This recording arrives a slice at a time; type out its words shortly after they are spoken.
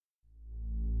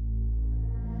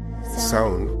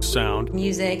Sound. Sound.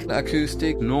 Music.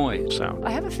 Acoustic. Noise. Sound.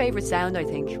 I have a favorite sound, I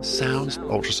think. Sounds.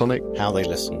 Ultrasonic. How they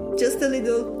listen. Just a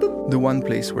little boop. The one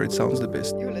place where it sounds the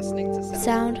best. You're listening to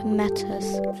Sound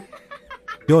Matters.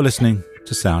 You're listening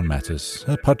to Sound Matters,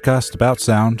 a podcast about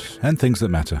sound and things that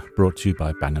matter, brought to you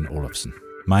by Bang & Olufsen.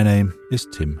 My name is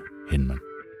Tim Hinman.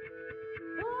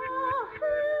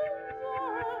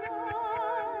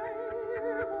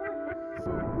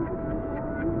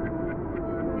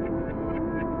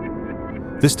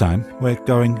 This time, we're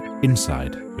going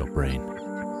inside your brain.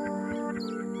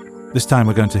 This time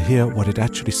we're going to hear what it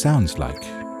actually sounds like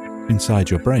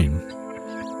inside your brain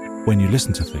when you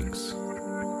listen to things.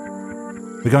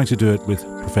 We're going to do it with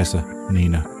Professor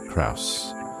Nina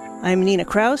Kraus. I'm Nina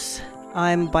Kraus.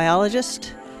 I'm a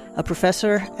biologist, a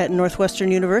professor at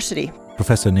Northwestern University.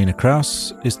 Professor Nina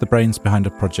Kraus is the brains behind a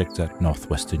project at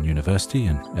Northwestern University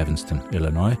in Evanston,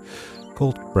 Illinois,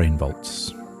 called Brain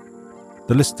Vaults.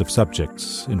 The list of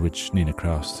subjects in which Nina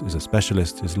Kraus is a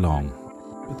specialist is long,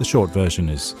 but the short version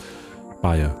is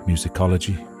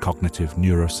biomusicology, cognitive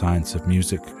neuroscience of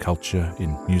music, culture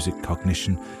in music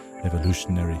cognition,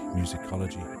 evolutionary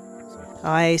musicology.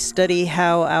 I study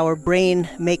how our brain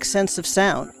makes sense of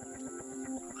sound.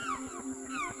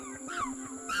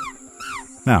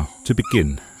 Now, to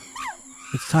begin,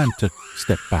 it's time to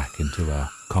step back into our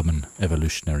common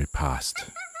evolutionary past.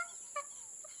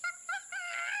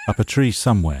 Up a tree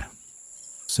somewhere,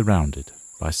 surrounded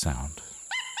by sound.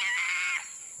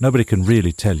 Nobody can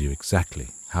really tell you exactly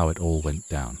how it all went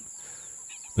down,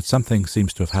 but something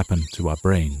seems to have happened to our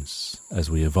brains as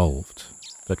we evolved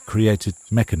that created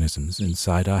mechanisms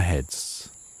inside our heads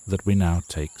that we now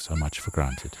take so much for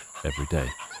granted every day.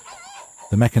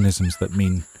 The mechanisms that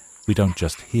mean we don't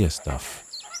just hear stuff,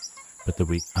 but that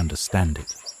we understand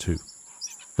it too.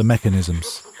 The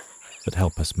mechanisms that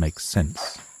help us make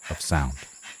sense of sound.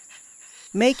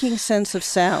 Making sense of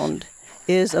sound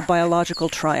is a biological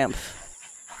triumph.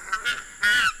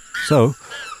 So,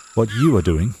 what you are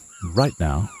doing right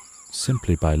now,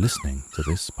 simply by listening to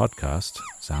this podcast,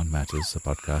 Sound Matters, a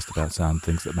podcast about sound,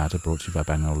 things that matter, brought to you by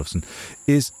Bang & Olufsen,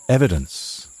 is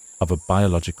evidence of a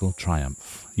biological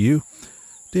triumph. You,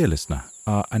 dear listener,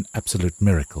 are an absolute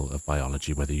miracle of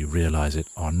biology, whether you realize it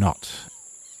or not.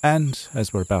 And,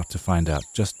 as we're about to find out,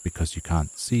 just because you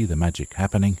can't see the magic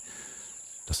happening,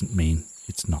 doesn't mean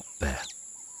it's not there.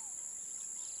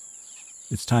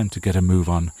 It's time to get a move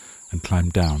on and climb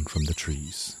down from the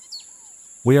trees.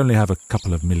 We only have a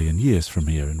couple of million years from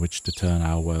here in which to turn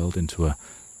our world into a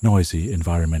noisy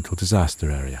environmental disaster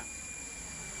area.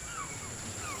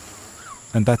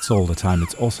 And that's all the time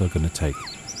it's also going to take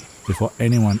before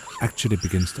anyone actually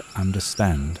begins to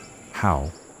understand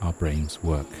how our brains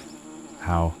work,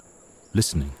 how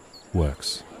listening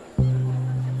works.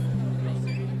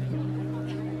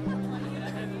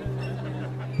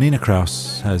 Nina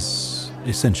Kraus has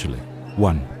essentially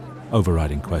one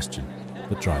overriding question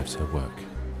that drives her work.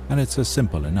 And it's a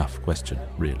simple enough question,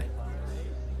 really.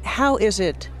 How is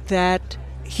it that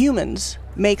humans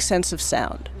make sense of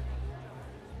sound?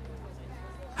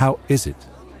 How is it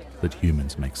that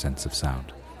humans make sense of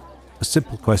sound? A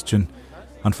simple question,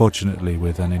 unfortunately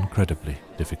with an incredibly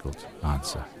difficult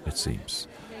answer, it seems.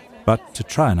 But to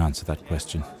try and answer that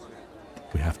question,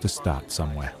 we have to start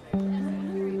somewhere.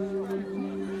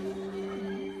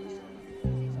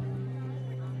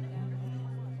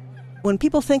 When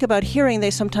people think about hearing, they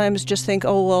sometimes just think,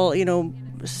 oh, well,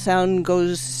 sound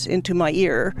goes into my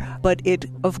ear. But it,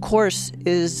 of course,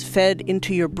 is fed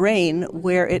into your brain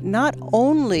where it not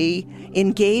only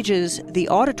engages the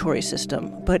auditory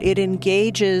system, but it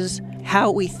engages how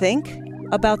we think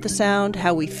about the sound,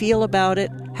 how we feel about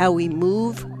it, how we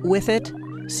move with it.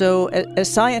 So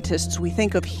as scientists, we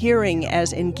think of hearing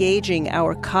as engaging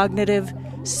our cognitive,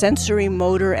 sensory,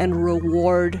 motor, and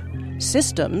reward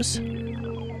systems.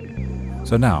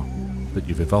 So now that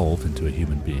you've evolved into a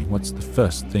human being, what's the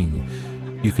first thing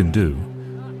you can do,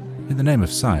 in the name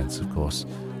of science, of course,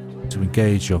 to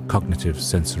engage your cognitive,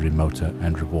 sensory, motor,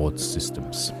 and reward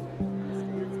systems?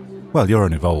 Well, you're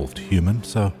an evolved human,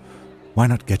 so why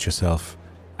not get yourself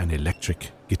an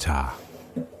electric guitar?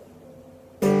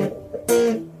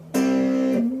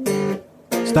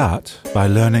 Start by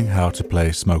learning how to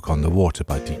play Smoke on the Water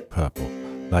by Deep Purple,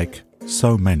 like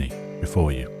so many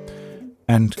before you.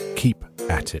 And keep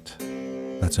at it.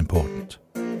 That's important.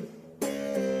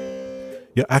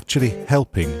 You're actually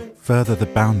helping further the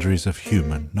boundaries of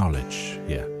human knowledge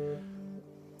here.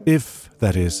 If,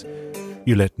 that is,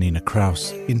 you let Nina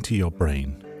Kraus into your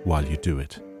brain while you do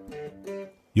it.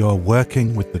 You're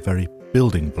working with the very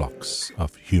building blocks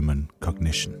of human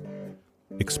cognition,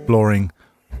 exploring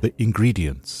the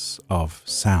ingredients of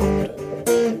sound.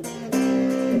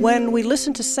 When we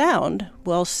listen to sound,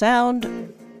 well, sound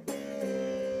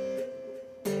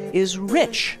is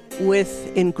rich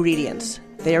with ingredients.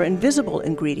 They are invisible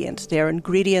ingredients. They are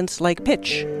ingredients like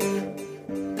pitch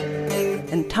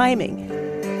and timing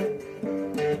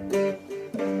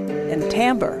and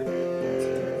timbre,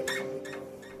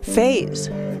 phase.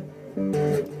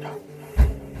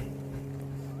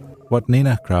 What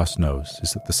Nina Kraus knows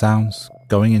is that the sounds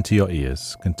going into your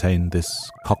ears contain this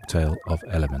cocktail of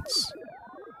elements.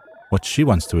 What she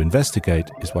wants to investigate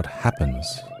is what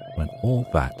happens when all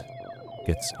that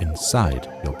gets inside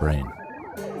your brain.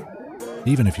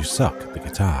 Even if you suck the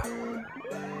guitar.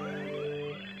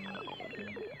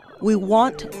 We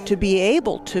want to be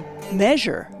able to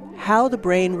measure how the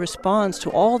brain responds to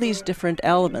all these different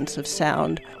elements of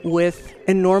sound with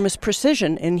enormous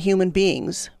precision in human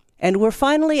beings. And we're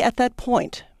finally at that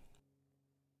point.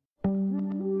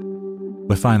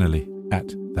 We're finally at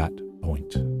that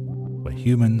point where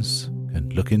humans can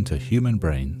look into human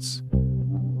brains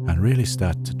and really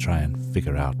start to try and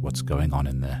figure out what's going on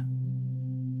in there.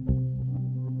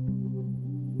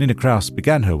 Nina Kraus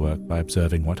began her work by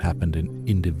observing what happened in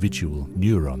individual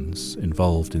neurons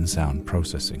involved in sound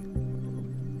processing.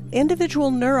 Individual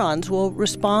neurons will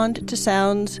respond to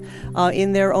sounds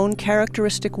in their own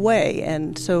characteristic way.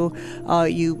 And so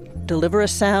you deliver a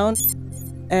sound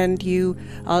and you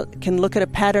can look at a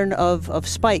pattern of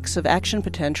spikes, of action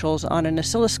potentials on an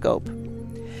oscilloscope.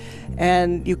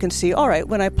 And you can see, all right,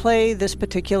 when I play this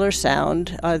particular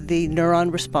sound, the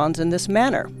neuron responds in this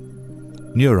manner.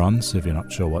 Neurons, if you're not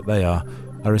sure what they are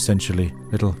essentially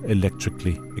little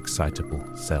electrically excitable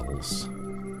cells.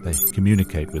 They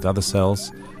communicate with other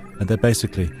cells, and they're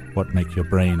basically what make your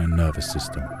brain and nervous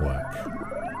system work.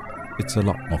 It's a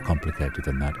lot more complicated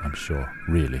than that, I'm sure,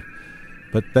 really.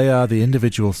 But they are the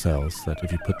individual cells that,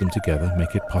 if you put them together,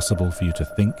 make it possible for you to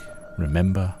think,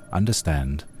 remember,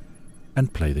 understand,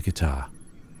 and play the guitar.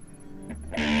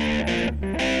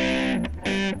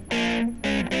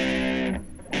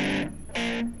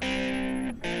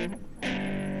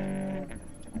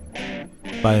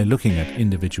 By looking at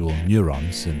individual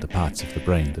neurons in the parts of the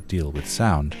brain that deal with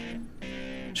sound,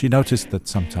 she noticed that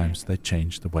sometimes they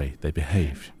change the way they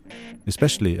behave,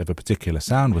 especially if a particular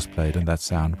sound was played and that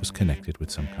sound was connected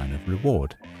with some kind of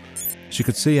reward. She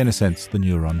could see, in a sense, the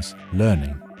neurons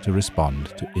learning to respond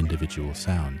to individual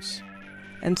sounds.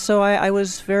 And so I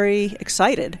was very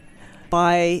excited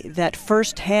by that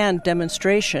first-hand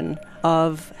demonstration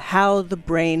of how the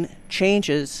brain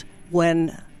changes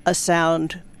when a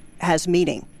sound has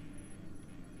meaning.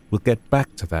 We'll get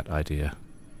back to that idea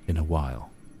in a while.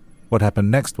 What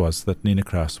happened next was that Nina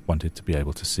Kraus wanted to be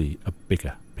able to see a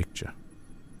bigger picture.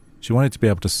 She wanted to be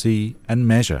able to see and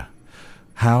measure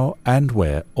how and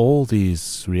where all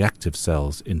these reactive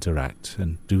cells interact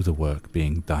and do the work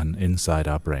being done inside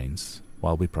our brains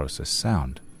while we process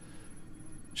sound.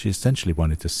 She essentially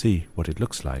wanted to see what it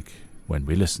looks like when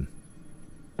we listen.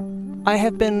 I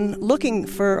have been looking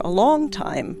for a long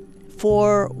time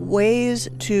for ways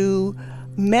to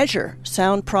measure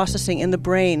sound processing in the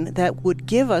brain that would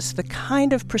give us the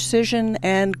kind of precision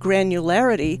and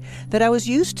granularity that I was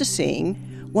used to seeing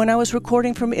when I was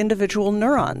recording from individual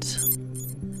neurons.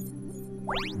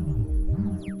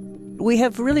 We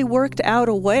have really worked out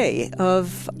a way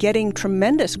of getting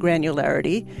tremendous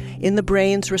granularity in the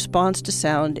brain's response to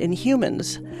sound in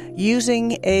humans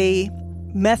using a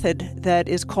method that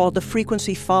is called the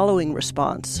frequency following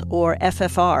response, or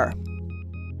FFR.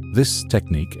 This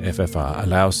technique, FFR,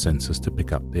 allows sensors to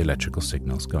pick up the electrical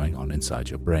signals going on inside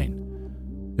your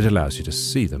brain. It allows you to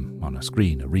see them on a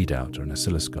screen, a readout, or an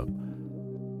oscilloscope.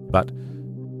 But,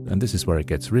 and this is where it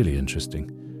gets really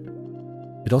interesting,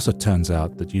 it also turns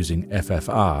out that using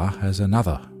FFR has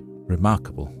another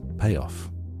remarkable payoff.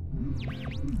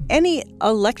 Any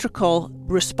electrical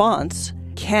response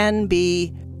can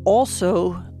be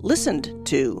also listened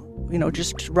to.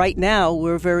 Just right now,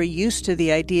 we're very used to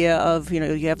the idea of,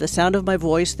 you have the sound of my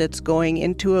voice that's going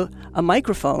into a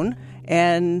microphone,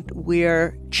 and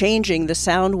we're changing the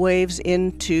sound waves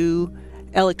into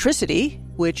electricity,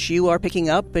 which you are picking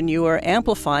up and you are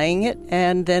amplifying it,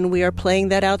 and then we are playing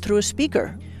that out through a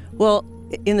speaker. Well,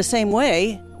 in the same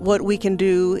way, what we can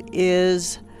do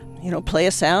is, play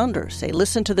a sound or say,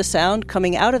 listen to the sound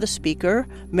coming out of the speaker,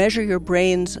 measure your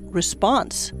brain's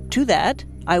response to that.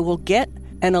 I will get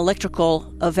an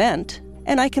electrical event,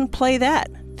 and I can play that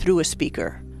through a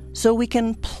speaker. So we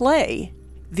can play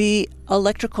the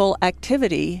electrical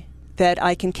activity that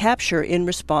I can capture in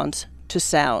response to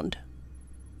sound.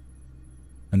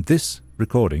 And this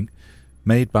recording,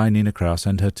 made by Nina Kraus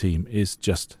and her team, is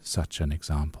just such an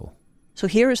example. So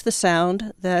here is the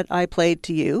sound that I played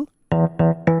to you.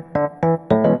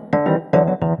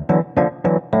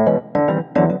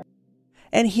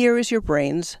 and here is your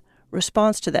brain's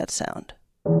response to that sound.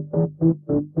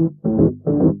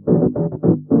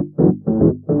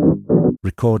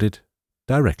 Recorded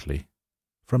directly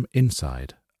from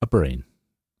inside a brain.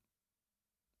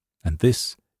 And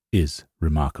this is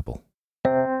remarkable.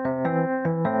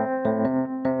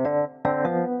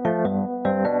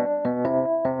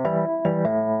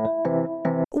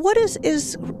 What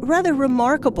is rather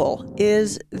remarkable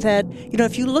is that,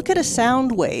 if you look at a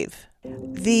sound wave,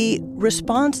 the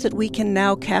response that we can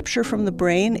now capture from the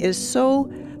brain is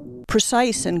so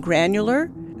precise and granular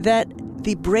that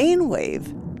the brain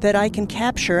wave that I can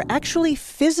capture actually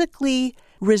physically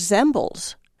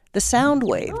resembles the sound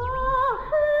wave.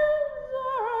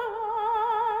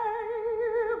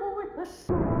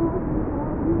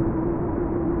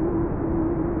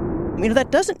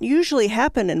 That doesn't usually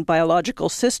happen in biological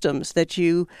systems, that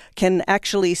you can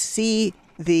actually see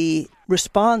the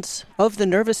response of the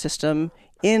nervous system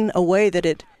in a way that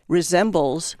it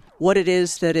resembles what it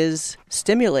is that is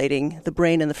stimulating the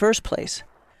brain in the first place.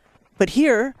 But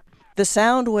here, the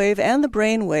sound wave and the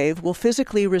brain wave will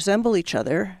physically resemble each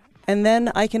other, and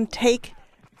then I can take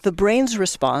the brain's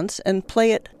response and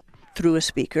play it through a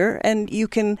speaker, and you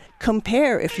can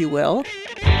compare, if you will.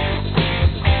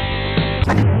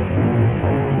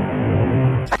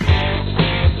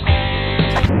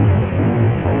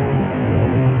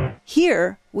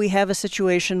 Here, we have a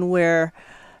situation where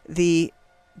the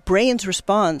brain's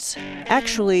response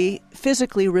actually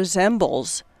physically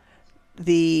resembles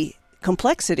the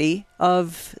complexity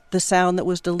of the sound that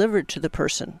was delivered to the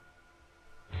person.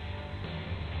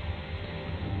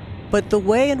 But the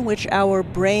way in which our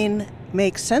brain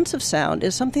makes sense of sound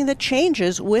is something that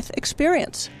changes with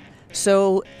experience.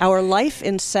 So our life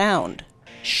in sound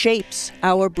shapes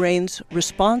our brain's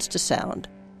response to sound.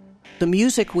 The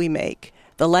music we make,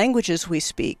 the languages we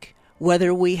speak,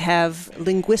 whether we have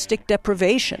linguistic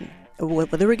deprivation,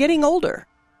 whether we're getting older.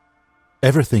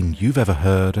 Everything you've ever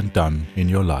heard and done in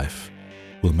your life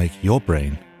will make your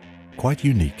brain quite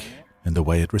unique in the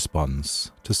way it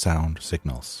responds to sound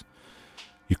signals.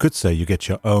 You could say you get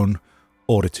your own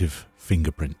auditive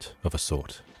fingerprint of a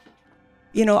sort.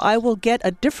 I will get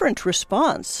a different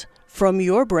response from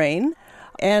your brain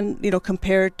and,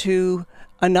 compared to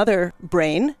another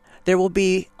brain. There will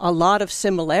be a lot of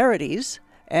similarities,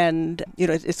 and,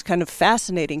 it's kind of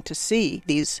fascinating to see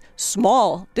these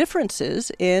small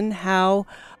differences in how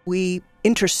we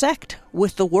intersect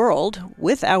with the world,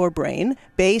 with our brain,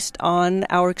 based on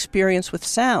our experience with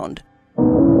sound.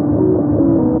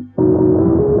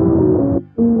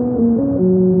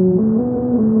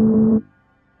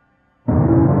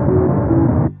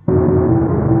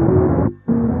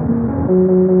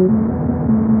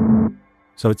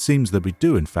 So it seems that we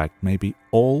do, in fact, maybe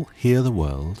all hear the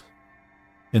world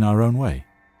in our own way,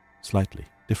 slightly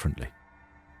differently.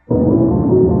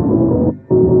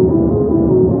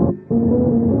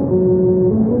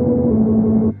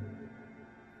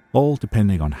 All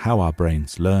depending on how our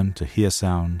brains learn to hear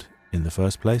sound in the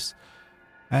first place,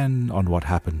 and on what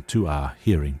happened to our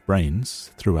hearing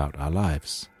brains throughout our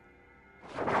lives.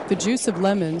 The juice of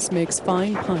lemons makes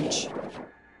fine punch.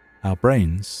 Our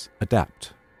brains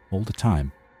adapt all the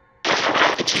time.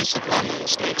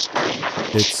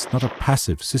 It's not a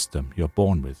passive system you're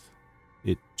born with.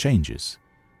 It changes.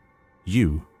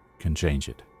 You can change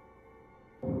it.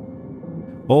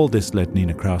 All this led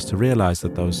Nina Kraus to realize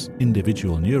that those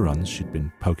individual neurons she'd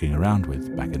been poking around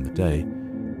with back in the day,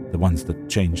 the ones that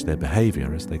changed their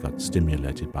behavior as they got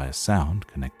stimulated by a sound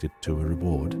connected to a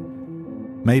reward,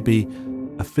 may be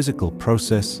a physical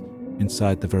process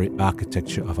inside the very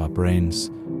architecture of our brains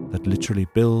that literally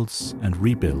builds and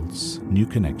rebuilds new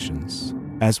connections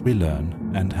as we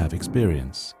learn and have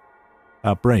experience.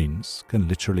 Our brains can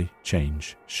literally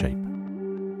change shape.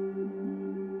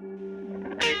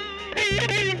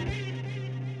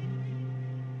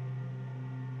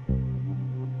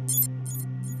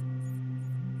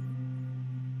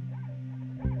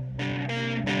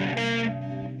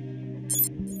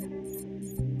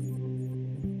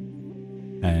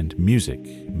 And music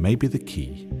may be the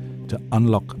key to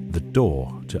unlock the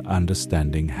door to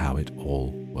understanding how it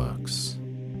all works.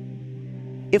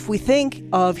 If we think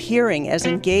of hearing as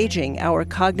engaging our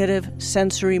cognitive,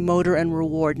 sensory, motor, and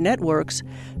reward networks,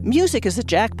 music is a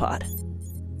jackpot.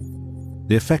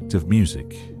 The effect of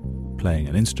music, playing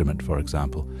an instrument for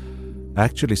example,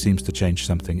 actually seems to change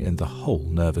something in the whole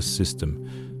nervous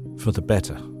system for the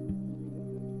better.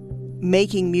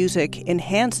 Making music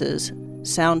enhances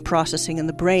sound processing in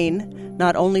the brain,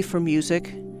 not only for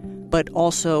music, but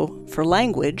also for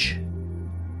language.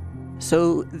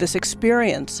 So this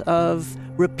experience of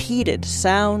repeated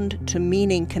sound to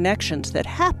meaning connections that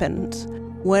happens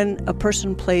when a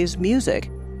person plays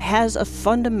music has a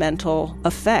fundamental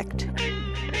effect.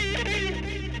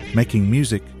 Making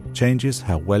music changes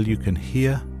how well you can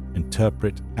hear,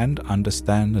 interpret, and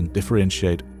understand and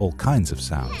differentiate all kinds of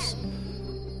sounds.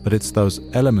 But it's those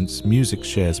elements music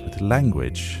shares with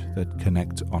language that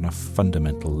connect on a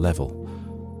fundamental level.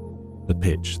 The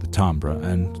pitch, the timbre,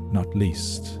 and not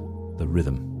least, the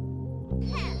rhythm.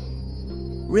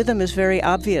 Rhythm is very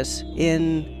obvious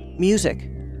in music,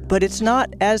 but it's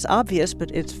not as obvious,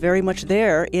 but it's very much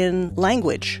there in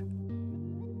language.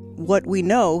 What we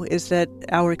know is that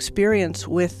our experience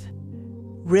with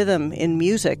rhythm in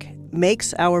music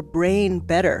makes our brain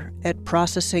better at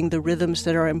processing the rhythms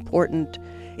that are important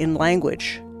in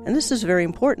language. And this is very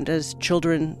important as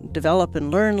children develop and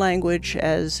learn language,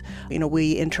 as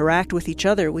we interact with each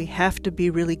other. We have to be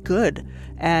really good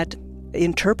at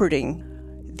interpreting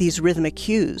these rhythmic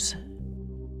cues.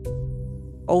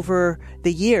 Over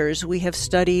the years, we have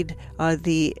studied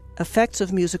the effects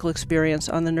of musical experience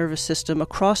on the nervous system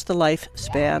across the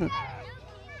lifespan.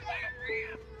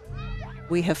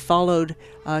 We have followed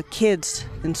kids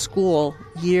in school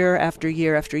year after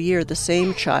year after year, the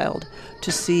same child,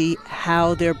 to see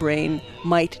how their brain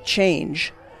might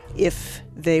change if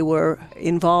they were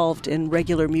involved in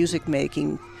regular music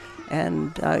making.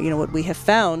 And what we have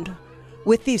found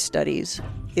with these studies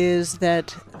is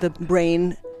that the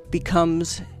brain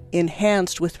becomes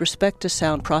enhanced with respect to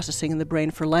sound processing in the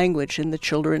brain for language in the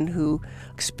children who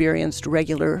experienced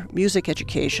regular music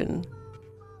education.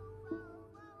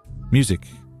 Music,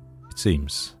 it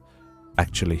seems,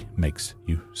 actually makes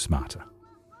you smarter.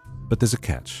 But there's a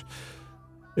catch.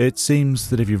 It seems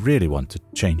that if you really want to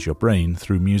change your brain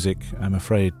through music, I'm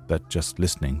afraid that just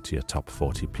listening to your top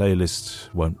 40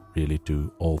 playlist won't really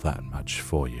do all that much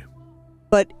for you.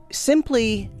 But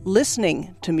simply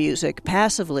listening to music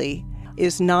passively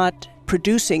is not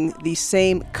producing the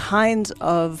same kinds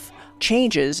of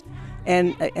changes.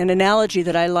 And an analogy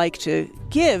that I like to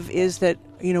give is that,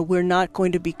 we're not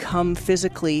going to become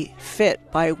physically fit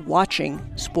by watching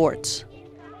sports.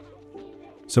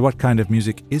 So what kind of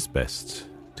music is best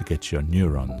to get your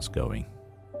neurons going?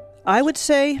 I would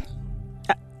say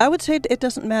it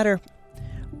doesn't matter.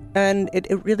 And it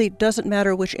really doesn't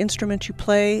matter which instrument you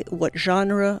play, what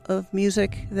genre of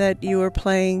music that you are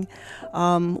playing.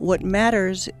 What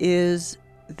matters is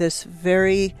this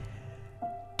very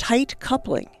tight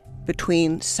coupling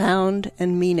between sound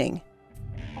and meaning.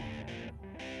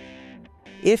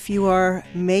 If you are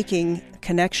making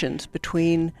connections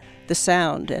between the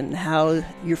sound and how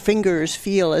your fingers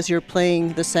feel as you're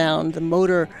playing the sound, the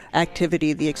motor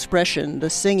activity, the expression,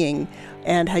 the singing,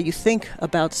 and how you think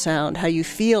about sound, how you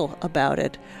feel about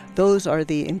it, those are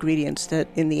the ingredients that,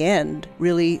 in the end,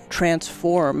 really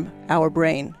transform our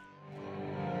brain.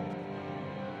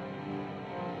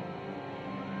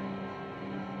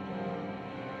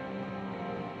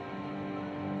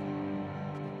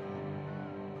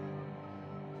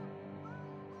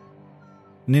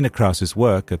 Nina Kraus's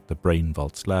work at the Brain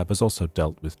Vaults Lab has also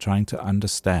dealt with trying to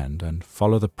understand and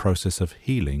follow the process of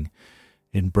healing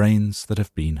in brains that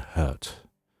have been hurt,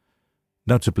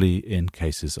 notably in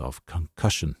cases of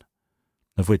concussion,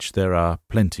 of which there are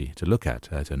plenty to look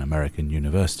at an American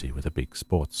university with a big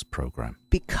sports program.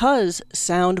 Because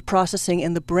sound processing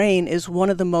in the brain is one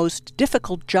of the most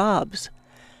difficult jobs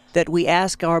that we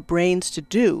ask our brains to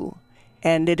do,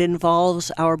 and it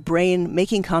involves our brain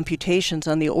making computations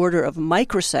on the order of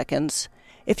microseconds,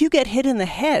 if you get hit in the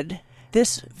head,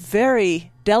 this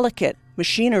very delicate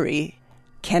machinery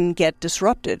can get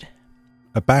disrupted.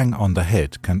 A bang on the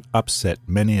head can upset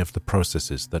many of the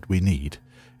processes that we need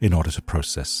in order to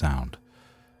process sound,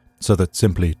 so that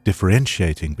simply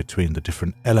differentiating between the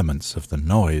different elements of the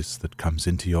noise that comes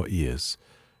into your ears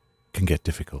can get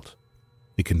difficult.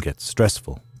 It can get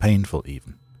stressful, painful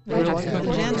even.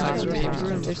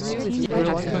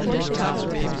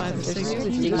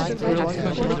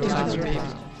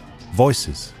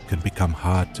 Voices can become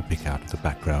hard to pick out of the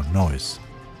background noise.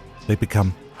 They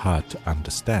become hard to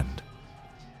understand.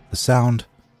 The sound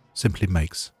simply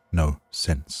makes no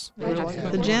sense.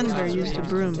 The janitor used a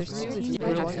broom.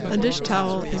 A dish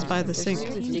towel is by the sink.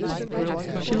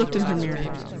 She looked in her mirror.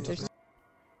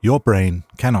 Your brain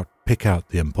cannot pick out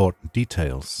the important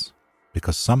details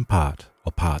because some part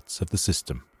or parts of the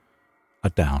system are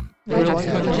down. The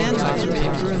janitor used a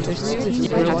broom.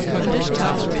 A dish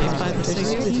towel is by the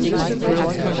sink. She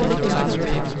looked in her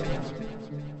mirror.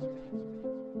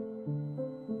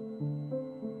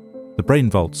 The Brain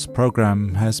Vaults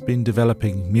program has been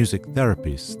developing music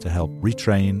therapies to help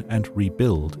retrain and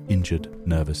rebuild injured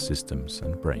nervous systems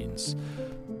and brains.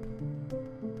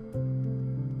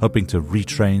 hoping to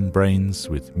retrain brains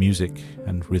with music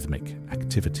and rhythmic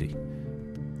activity.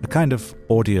 A kind of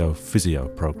audio-physio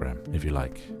program, if you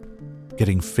like,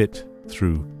 getting fit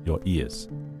through your ears.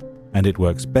 And it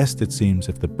works best, it seems,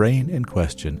 if the brain in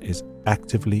question is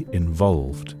actively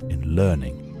involved in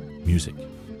learning music.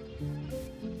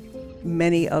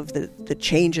 Many of the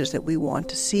changes that we want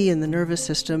to see in the nervous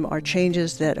system are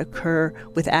changes that occur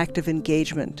with active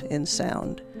engagement in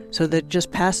sound, so that just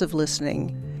passive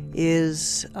listening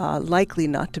is likely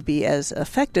not to be as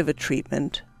effective a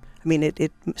treatment. I mean,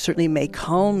 it certainly may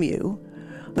calm you,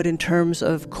 but in terms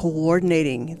of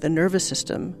coordinating the nervous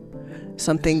system,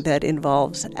 something that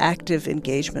involves active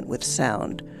engagement with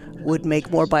sound would make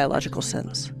more biological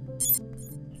sense.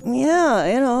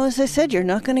 Yeah, as I said, you're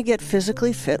not going to get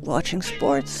physically fit watching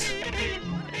sports.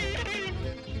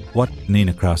 What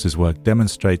Nina Kraus's work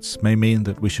demonstrates may mean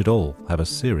that we should all have a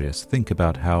serious think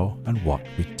about how and what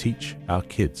we teach our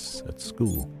kids at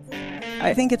school.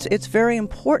 I think it's very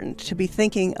important to be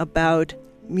thinking about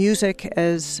music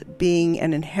as being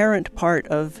an inherent part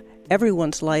of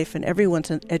everyone's life and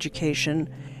everyone's education,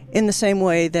 in the same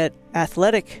way that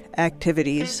athletic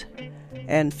activities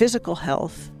and physical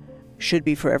health should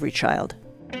be for every child.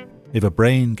 If a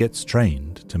brain gets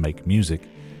trained to make music,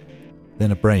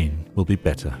 then a brain will be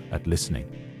better at listening,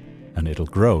 and it'll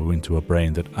grow into a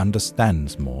brain that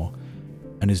understands more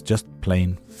and is just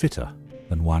plain fitter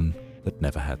than one that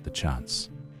never had the chance.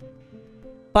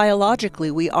 Biologically,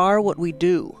 we are what we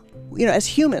do. As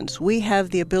humans, we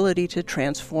have the ability to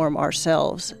transform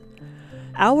ourselves.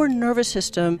 Our nervous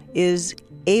system is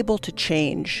able to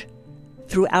change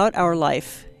throughout our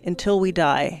life until we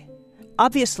die.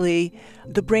 Obviously,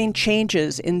 the brain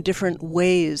changes in different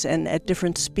ways and at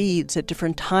different speeds at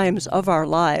different times of our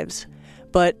lives.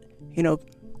 But,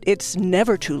 it's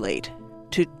never too late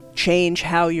to change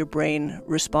how your brain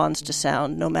responds to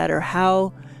sound, no matter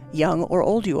how young or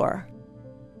old you are.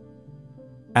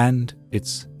 And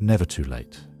it's never too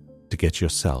late to get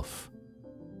yourself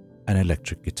an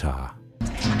electric guitar.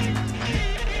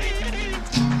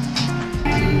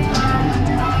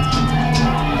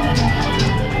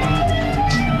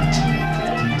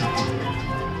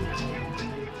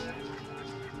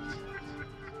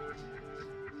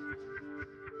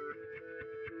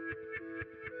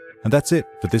 And that's it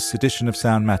for this edition of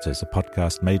Sound Matters, a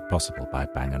podcast made possible by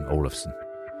Bang & Olufsen.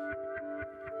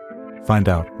 Find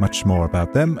out much more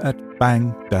about them at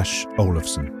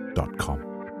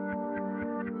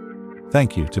bang-olufsen.com.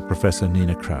 Thank you to Professor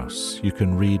Nina Kraus. You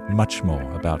can read much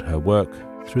more about her work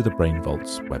through the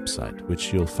BrainVaults website,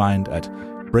 which you'll find at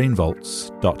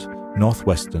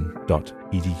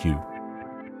brainvaults.northwestern.edu,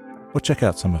 or check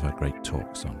out some of her great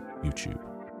talks on YouTube.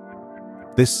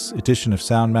 This edition of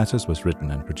Sound Matters was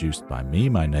written and produced by me.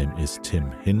 My name is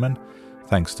Tim Hinman.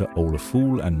 Thanks to Ola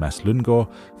Fool and Mads Lundgaard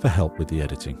for help with the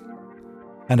editing.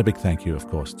 And a big thank you, of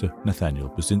course, to Nathaniel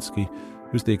Buzinski,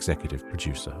 who's the executive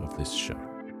producer of this show.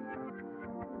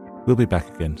 We'll be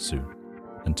back again soon.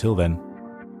 Until then.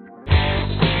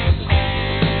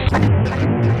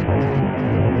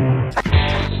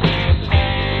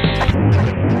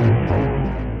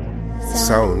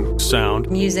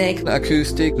 Sound. Music.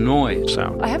 Acoustic. Noise.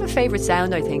 Sound. I have a favorite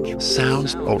sound, I think.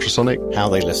 Sounds. Ultrasonic. How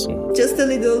they listen. Just a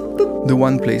little boop. The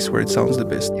one place where it sounds the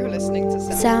best. You're listening to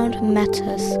Sound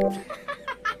Matters.